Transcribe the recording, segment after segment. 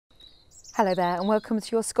Hello there and welcome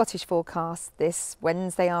to your Scottish forecast this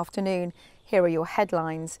Wednesday afternoon. Here are your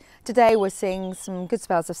headlines. Today we're seeing some good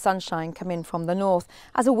spells of sunshine come in from the north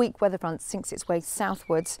as a weak weather front sinks its way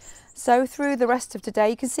southwards. So through the rest of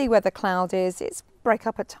today you can see where the cloud is. It's break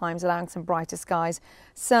up at times, allowing some brighter skies.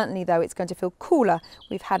 Certainly though it's going to feel cooler.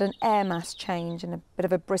 We've had an air mass change and a bit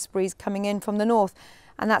of a brisk breeze coming in from the north.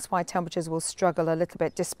 And that's why temperatures will struggle a little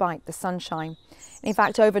bit despite the sunshine. In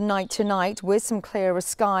fact, overnight tonight, with some clearer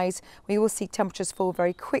skies, we will see temperatures fall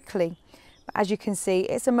very quickly. But as you can see,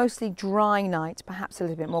 it's a mostly dry night, perhaps a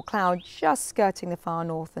little bit more cloud, just skirting the far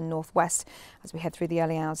north and northwest as we head through the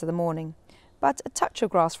early hours of the morning. But a touch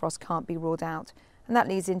of grass frost can't be ruled out. And that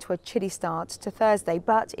leads into a chilly start to Thursday,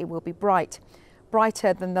 but it will be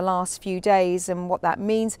brighter than the last few days, and what that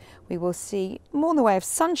means, we will see more in the way of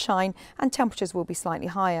sunshine and temperatures will be slightly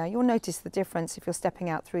higher. You'll notice the difference if you're stepping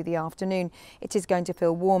out through the afternoon. It is going to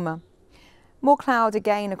feel warmer. More cloud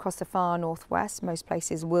again across the far northwest. Most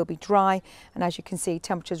places will be dry, and as you can see,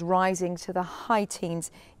 temperatures rising to the high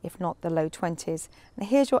teens, if not the low 20s. And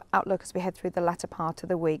here's your outlook as we head through the latter part of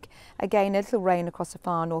the week. Again, a little rain across the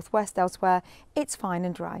far northwest. Elsewhere, it's fine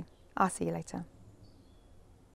and dry. I'll see you later.